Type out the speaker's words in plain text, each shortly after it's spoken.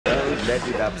let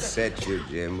it upset you,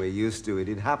 Jim. We're used to it.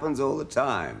 It happens all the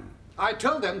time. I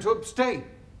told them to abstain.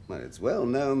 Well, it's well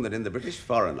known that in the British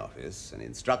Foreign Office, an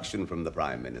instruction from the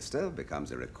Prime Minister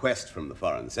becomes a request from the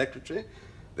Foreign Secretary,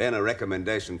 then a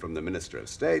recommendation from the Minister of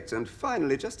State, and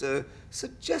finally just a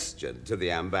suggestion to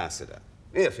the Ambassador,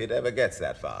 if it ever gets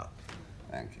that far.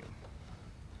 Thank you.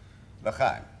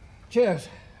 L'chaim. Cheers.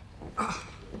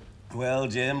 Well,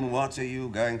 Jim, what are you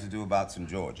going to do about St.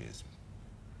 George's?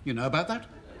 You know about that?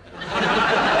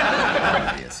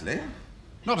 Obviously.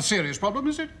 Not a serious problem,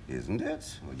 is it? Isn't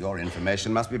it? Well, your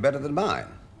information must be better than mine.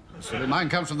 So mine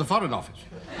comes from the Foreign Office.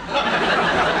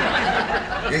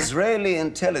 Israeli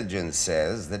intelligence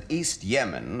says that East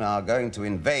Yemen are going to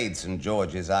invade St.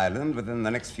 George's Island within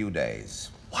the next few days.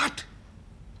 What?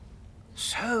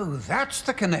 So that's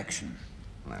the connection.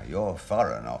 Now, your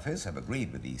Foreign Office have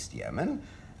agreed with East Yemen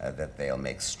that they'll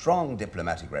make strong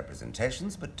diplomatic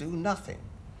representations but do nothing.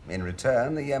 In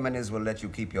return, the Yemenis will let you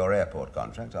keep your airport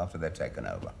contract after they've taken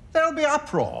over. There'll be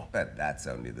uproar. But that's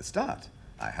only the start.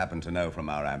 I happen to know from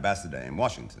our ambassador in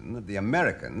Washington that the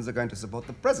Americans are going to support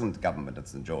the present government at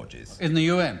St. George's. In the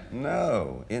UN?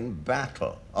 No, in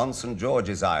battle on St.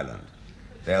 George's Island.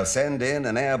 They'll send in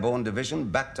an airborne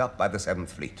division backed up by the 7th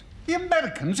Fleet. The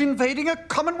Americans invading a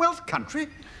Commonwealth country?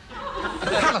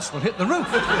 The palace will hit the roof.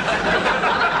 And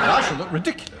I shall look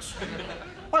ridiculous.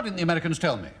 Why didn't the Americans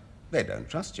tell me? They don't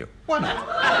trust you. Why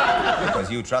not?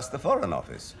 Because you trust the Foreign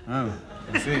Office. Oh,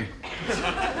 I see.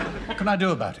 What can I do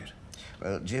about it?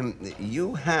 Well, Jim,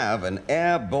 you have an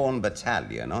airborne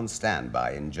battalion on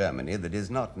standby in Germany that is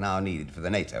not now needed for the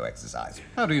NATO exercise.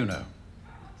 How do you know?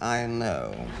 I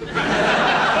know.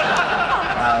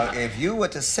 Now, if you were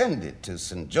to send it to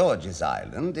St. George's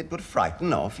Island, it would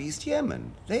frighten off East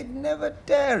Yemen. They'd never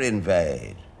dare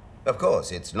invade. Of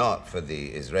course, it's not for the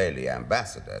Israeli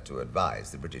ambassador to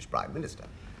advise the British Prime Minister.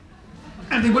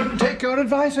 And he wouldn't take your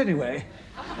advice anyway.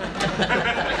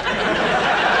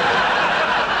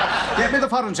 Get me the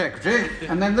Foreign Secretary,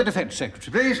 and then the Defence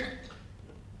Secretary, please.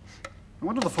 I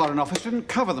wonder the Foreign Office didn't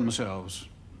cover themselves.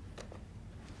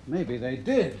 Maybe they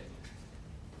did.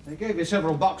 They gave me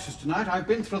several boxes tonight. I've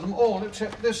been through them all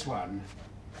except this one.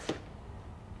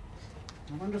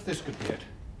 I wonder if this could be it.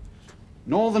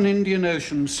 Northern Indian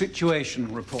Ocean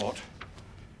Situation Report.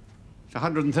 It's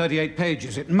 138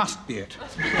 pages. It must be it.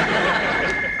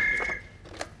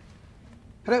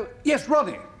 Hello? Yes,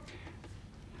 Ronnie.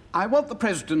 I want the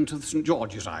President of St.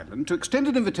 George's Island to extend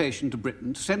an invitation to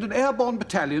Britain to send an airborne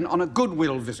battalion on a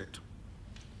goodwill visit.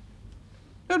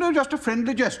 No, just a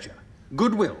friendly gesture.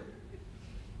 Goodwill.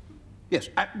 Yes,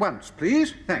 at once,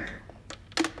 please. Thank you.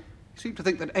 You seem to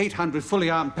think that 800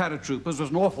 fully armed paratroopers was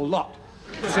an awful lot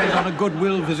to send on a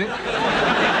goodwill visit.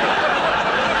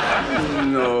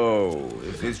 No,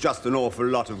 it's just an awful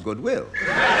lot of goodwill.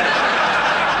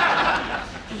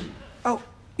 Oh,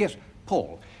 yes,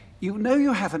 Paul. You know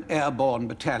you have an airborne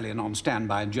battalion on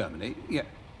standby in Germany. Yeah.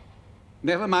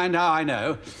 Never mind how I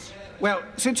know. Well,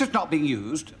 since it's not being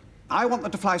used, I want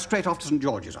them to fly straight off to St.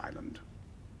 George's Island.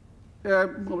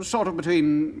 Sort of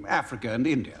between Africa and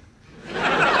India.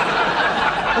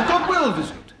 A goodwill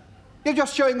visit. You're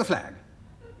just showing the flag.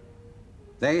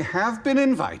 They have been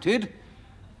invited.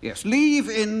 Yes, leave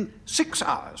in 6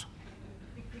 hours.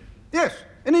 Yes,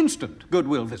 an instant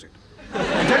goodwill visit.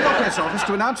 Tell your press office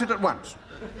to announce it at once.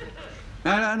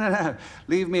 No.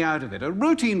 Leave me out of it. A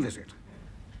routine visit.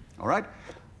 All right?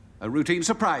 A routine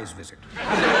surprise visit.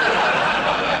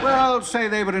 Well, say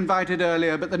they were invited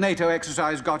earlier, but the NATO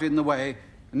exercise got in the way,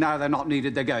 and now they're not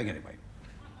needed, they're going anyway.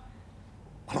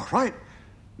 All right.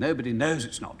 Nobody knows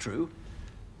it's not true.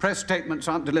 Press statements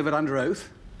aren't delivered under oath.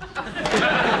 They'll be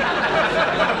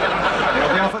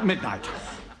off at midnight.